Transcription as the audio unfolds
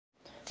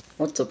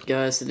What's up,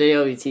 guys? Today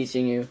I'll be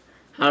teaching you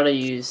how to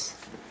use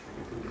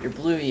your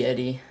Blue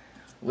Yeti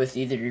with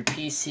either your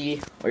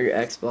PC or your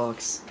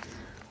Xbox.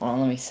 Hold on,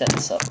 let me set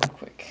this up real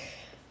quick.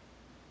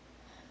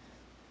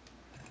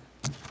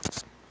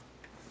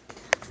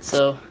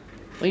 So,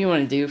 what you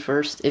want to do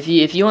first, if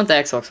you want the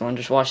Xbox one,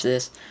 just watch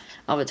this.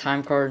 I'll have a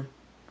time card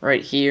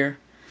right here,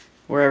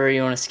 wherever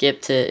you want to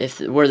skip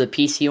to where the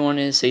PC one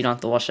is, so you don't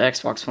have to watch the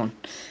Xbox one.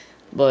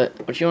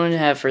 But what you want to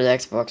have for the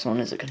Xbox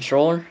one is a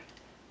controller,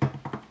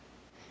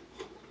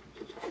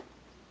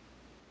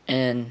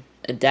 an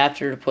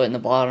adapter to put in the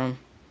bottom,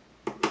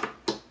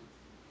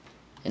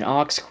 an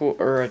aux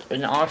cord,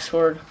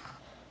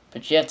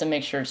 but you have to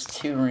make sure it's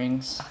 2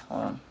 rings.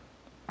 Hold on.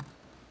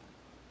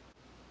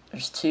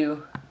 There's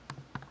 2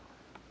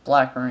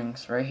 black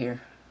rings right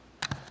here.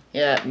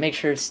 Yeah, make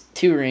sure it's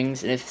 2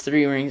 rings, and if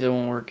 3 rings it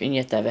won't work, and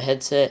you have to have a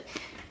headset,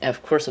 and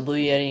of course a Blue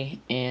Yeti,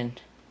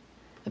 and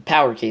a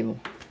power cable.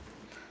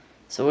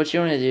 So what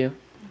you want to do,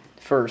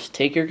 first,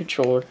 take your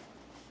controller,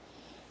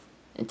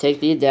 and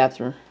take the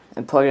adapter,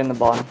 and plug it in the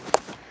bottom.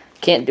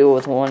 Can't do it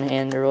with one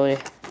hand, really.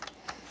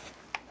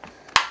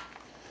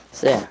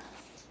 So yeah,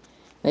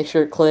 make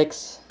sure it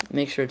clicks,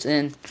 make sure it's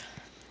in.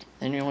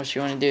 Then what you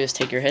want to do is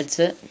take your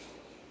headset.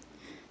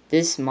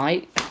 This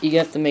mic, you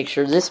have to make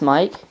sure this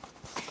mic,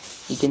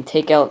 you can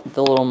take out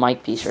the little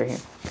mic piece right here.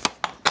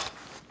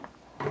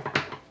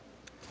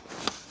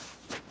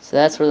 So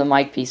that's where the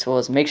mic piece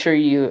was. Make sure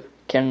you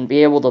can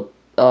be able to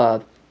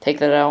take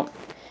that out.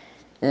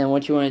 And then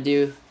what you want to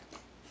do,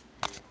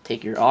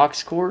 take your aux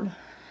cord,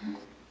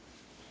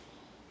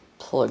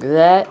 plug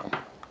that.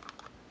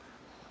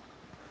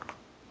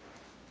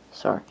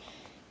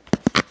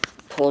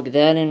 Plug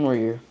that in where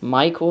your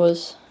mic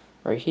was,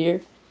 right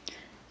here.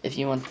 If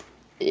you want,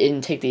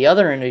 and take the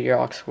other end of your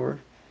aux cord,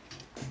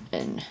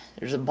 and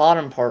there's a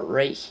bottom part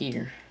right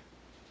here.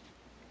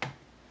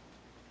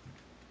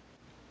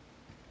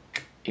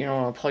 You're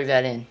gonna want to plug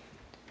that in.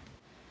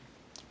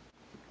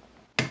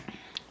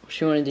 What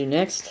you want to do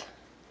next?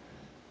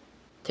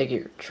 Take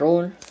your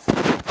controller.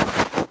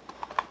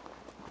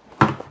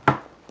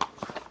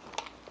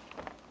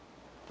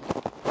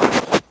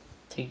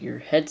 Take your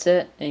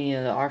headset,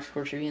 and the aux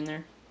cord should be in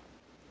there.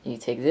 And you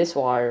take this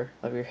wire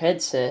of your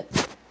headset,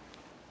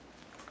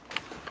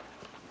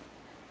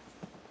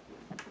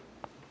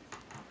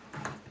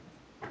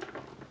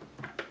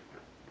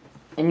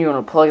 and you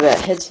want to plug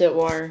that headset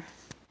wire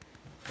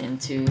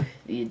into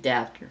the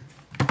adapter.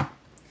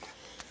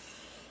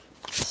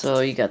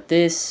 So you got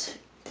this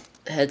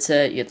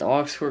headset, you got the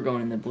aux cord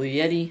going in the Blue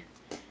Yeti,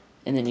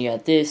 and then you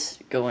got this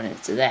going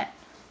into that.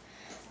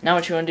 Now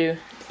what you want to do,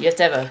 you have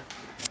to have a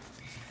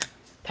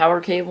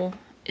power cable.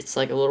 It's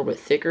like a little bit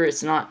thicker.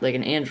 It's not like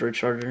an Android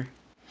charger.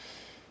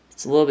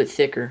 It's a little bit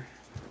thicker.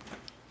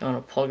 You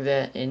want to plug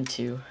that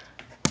into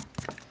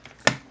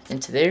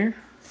there.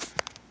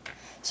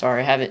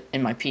 Sorry, I have it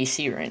in my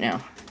PC right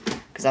now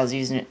because I was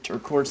using it to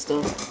record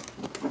stuff.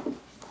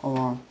 Hold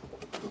on.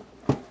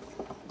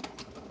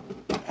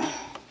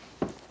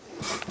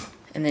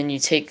 And then you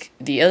take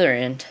the other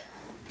end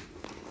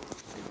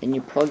and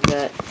you plug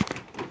that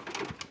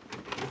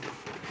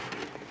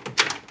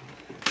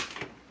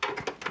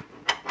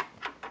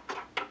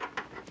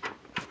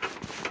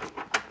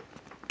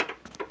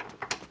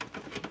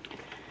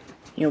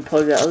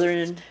plug the other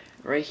end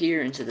right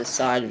here into the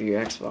side of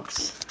your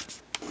Xbox.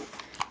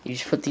 You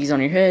just put these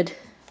on your head,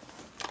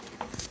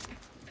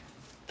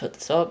 put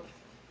this up,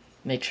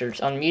 make sure it's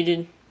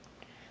unmuted,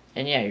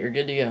 and yeah, you're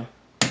good to go.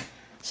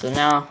 So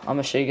now I'm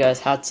gonna show you guys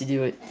how to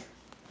do it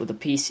with a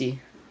PC.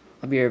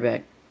 I'll be right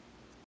back.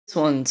 This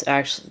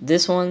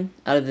one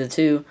out of the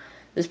 2,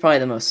 this is probably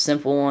the most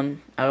simple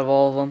one out of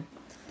all of them.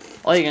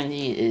 All you're gonna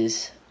need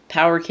is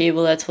power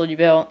cable that I told you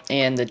about,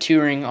 and the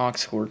 2-ring aux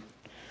cord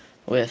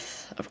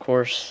with, of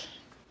course,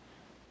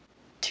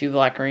 2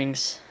 black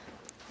rings.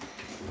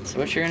 So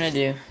what you're gonna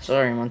do,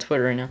 sorry, I'm on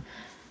Twitter right now.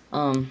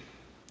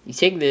 You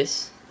take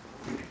this.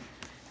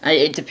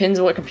 It depends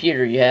on what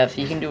computer you have.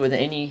 You can do it with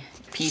any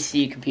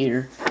PC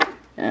computer.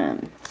 You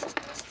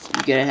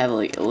gotta have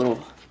like a little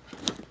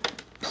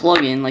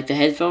plug-in, like the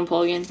headphone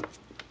plug-in.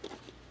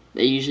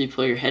 They usually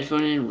plug your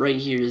headphone in. Right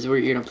here is where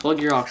you're gonna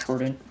plug your aux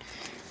cord in,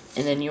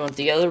 and then you want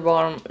the other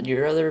part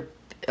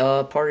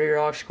of your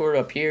aux cord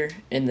up here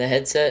in the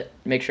headset.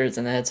 Make sure it's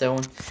in the headset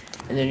one.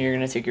 And then you're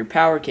gonna take your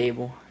power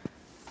cable.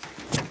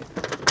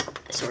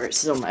 Sorry,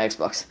 this is on my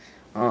Xbox.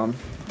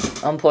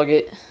 Unplug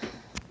it.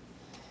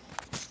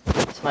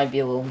 This might be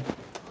a little,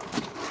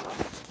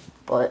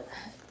 but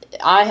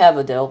I have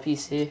a Dell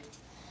PC,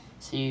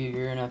 so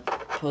you're gonna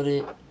put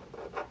it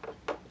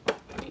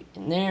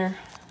in there.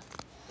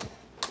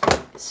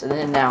 So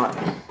then now,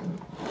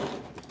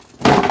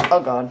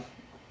 oh god,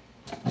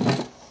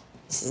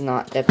 this is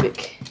not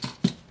epic.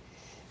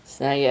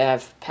 So now you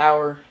have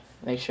power.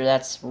 Make sure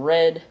that's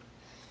red.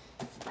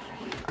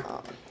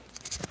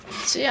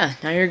 So yeah,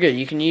 now you're good.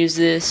 You can use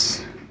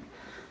this.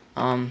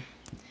 You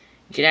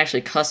can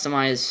actually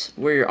customize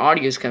where your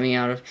audio is coming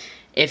out of.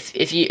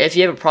 If you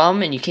have a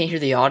problem and you can't hear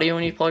the audio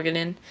when you plug it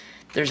in,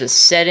 there's a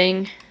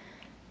setting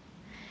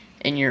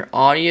in your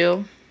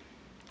audio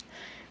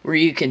where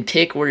you can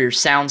pick where your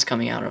sound's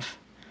coming out of.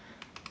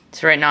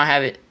 So right now I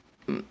have it,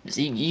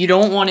 you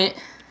don't want it,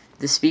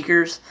 the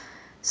speakers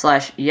 /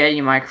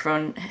 Yeti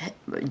microphone,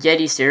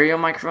 Yeti stereo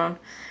microphone,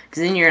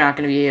 because then you're not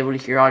going to be able to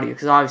hear audio,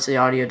 because obviously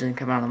audio doesn't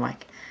come out of the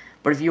mic.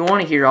 But if you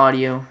want to hear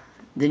audio,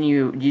 then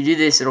you do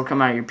this, it'll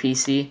come out of your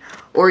PC,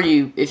 or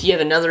if you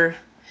have another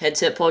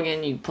headset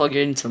plug-in, you plug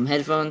in some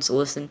headphones to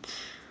listen.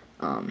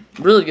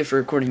 Really good for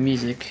recording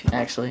music,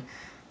 actually.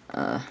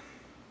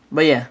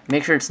 But yeah,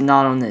 make sure it's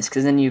not on this,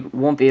 because then you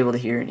won't be able to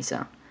hear any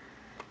sound.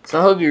 So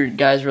I hope you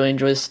guys really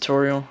enjoy this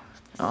tutorial.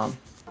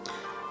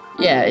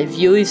 Yeah, if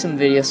you leave some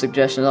video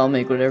suggestions, I'll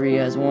make whatever you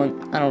guys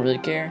want. I don't really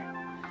care.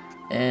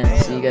 And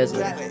see you guys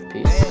later.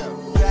 Peace.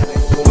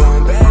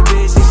 One bad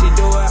bitch, if she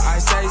do it, I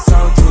say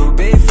so. 2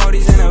 big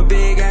 40s and a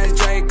big ass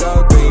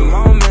Draco. 3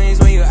 more millions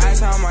when you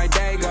ask how my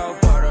day go.